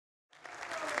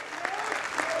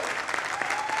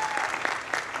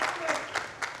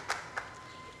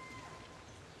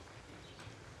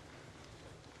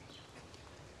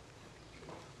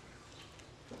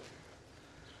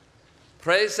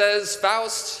Praeses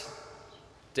Faust,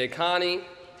 decani,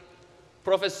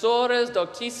 professores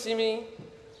doctissimi,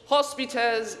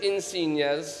 hospites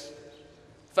insignes,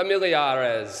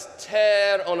 familiares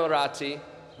ter honorati,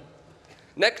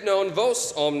 nec non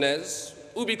vos omnes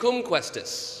ubicum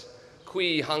questis,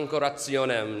 qui hanc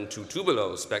orationem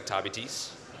tutubulo spectabitis,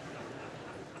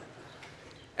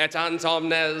 et ant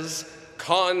omnes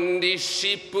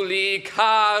condiscipuli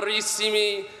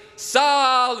carissimi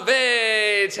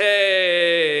salvete.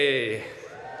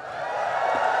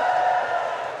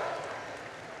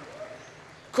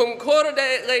 Cum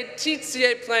corde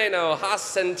laetitiae pleno has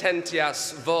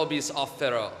sententias vobis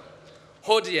offero,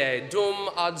 hodie dum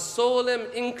ad solem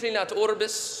inclinat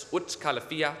orbis ut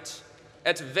calefiat,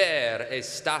 et ver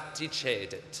stati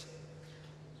cedit.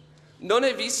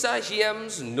 Nonne visa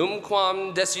hiems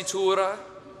numquam desitura,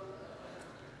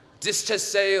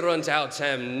 discesserunt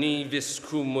autem nivis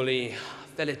cumuli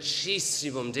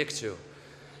felicissimum dictu,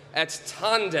 et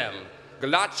tandem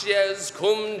glacies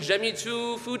cum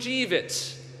gemitu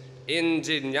fugivit,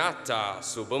 indignata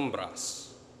sub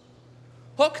umbras.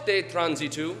 Hoc de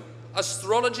transitu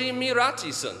astrologi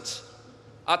mirati sunt,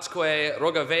 atque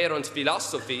rogaverunt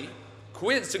philosophi,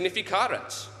 quid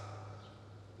significaret?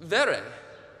 Vere,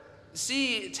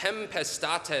 si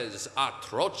tempestates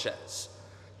atroces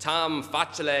tam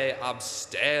facile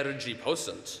abstergi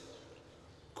possunt,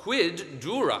 quid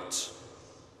durat?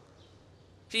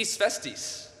 His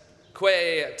festis,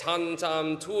 quae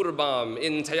tantam turbam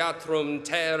in theatrum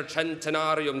ter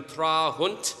centenarium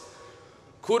trahunt,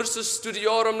 cursus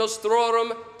studiorum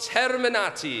nostrorum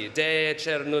terminati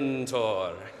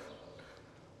decernuntur.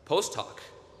 Post hoc,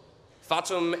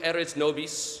 fatum erit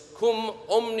nobis, cum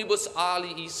omnibus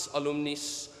aliis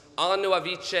alumnis annua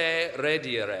vice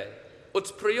redire,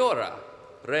 ut priora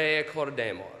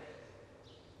recordemur.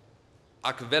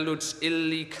 Ac velut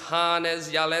illi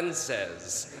canes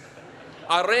ialenses,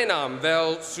 arenam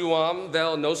vel suam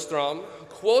vel nostram,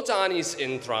 quot annis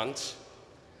intrant,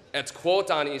 et quot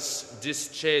annis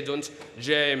discedunt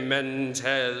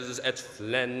gementes et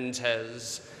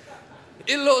flentes,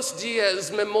 illos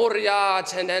dies memoria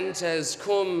tenentes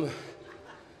cum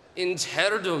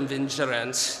interdum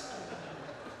vincerent.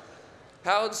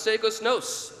 Haud secus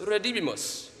nos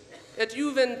redibimus, et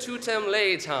juventutem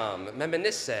laetam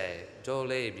meminisse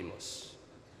dolebimus.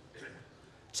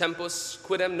 Tempus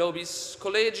quidem nobis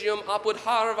collegium apud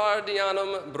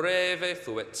Harvardianum breve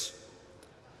fuit.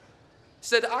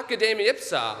 Sed academia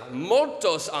ipsa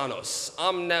multos annos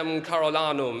amnem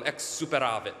Carolanum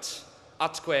exsuperavit,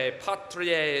 atque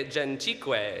patriae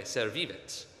gentique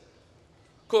servivit.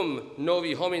 Cum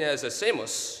novi homines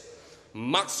essemus,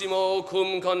 maximo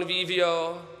cum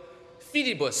convivio,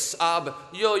 fidibus ab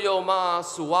ioioma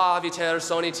suaviter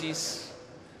sonitis,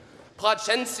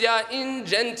 placentia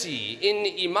ingenti in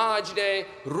imagine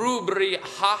rubri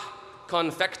ha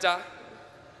confecta,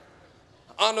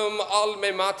 annum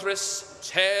alme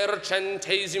matris ter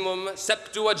centesimum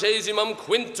septuagesimum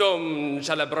quintum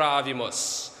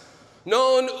celebravimus,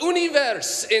 non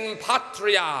univers in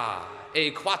patria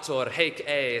equator haec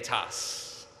aetas.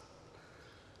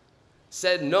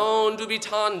 Sed non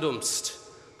dubitandumst,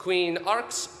 quin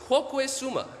arx quoque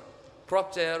summa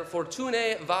propter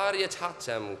fortunae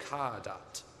varietatem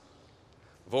cadat.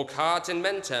 Vocat in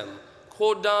mentem,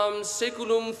 quodam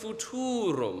saeculum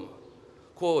futurum,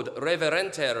 quod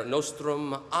reverenter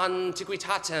nostrum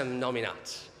antiquitatem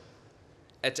nominat,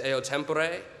 et eo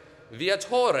tempore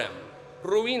viatorem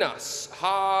ruinas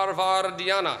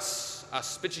Harvardianas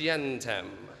aspicientem.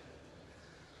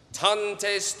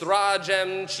 Tante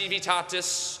stragem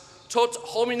civitatis tot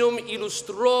hominum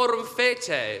illustrorum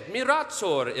fete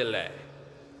mirator ille.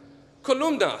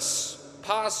 Columnas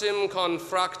passim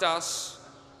confractas,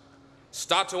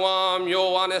 statuam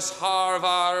Johannes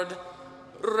Harvard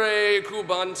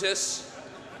recubantis,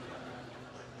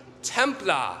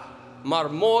 templa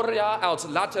marmorea aut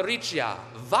latericia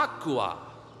vacua,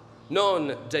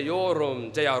 non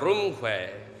deorum dearumque,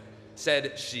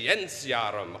 sed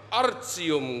scientiarum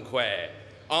artiumque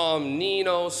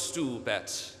omnino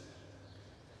stupet.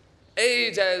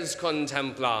 Edes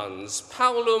contemplans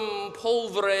Paulum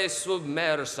pulvere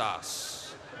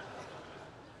submersas,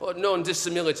 ut non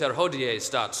dissimiliter hodie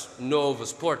stat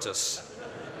novus portus.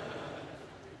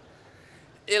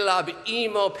 Illab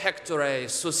imo pectore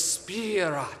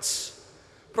suspirat,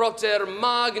 propter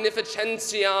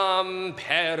magnificentiam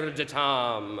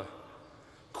perditam,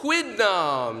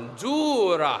 quidnam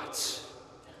durat.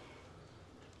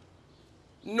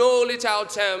 Nolit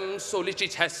autem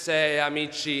solicitesse,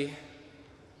 amici,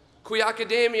 qui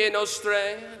academiae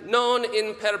nostrae non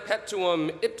in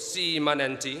perpetuum ipsi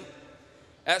manenti,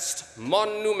 est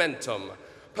monumentum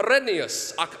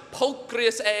perennius ac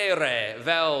pulchrius ere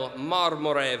vel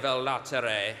marmore vel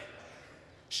latere.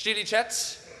 Stilicet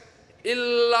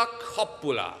illa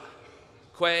copula,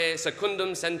 que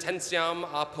secundum sententiam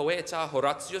a poeta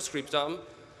Horatio scriptam,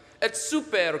 et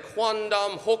super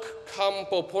quandam hoc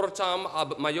campo portam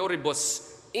ab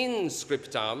maioribus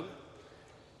inscriptam,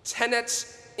 tenet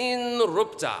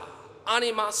inrupta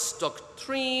animas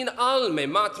doctrine alme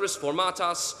matris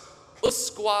formatas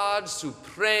usquad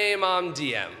supremam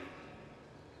diem.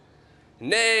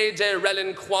 Ne de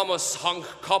relinquamus hanc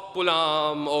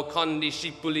copulam o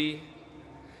condiscipuli,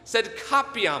 sed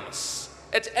capiamus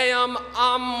et eam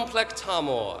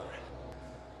amplectamur.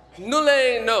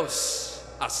 Nulle nos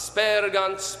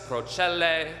aspergant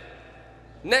procelle,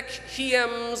 nec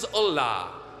hiems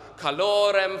ulla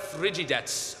calorem frigidet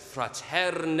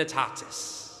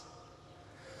fraternitatis.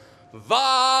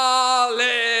 Va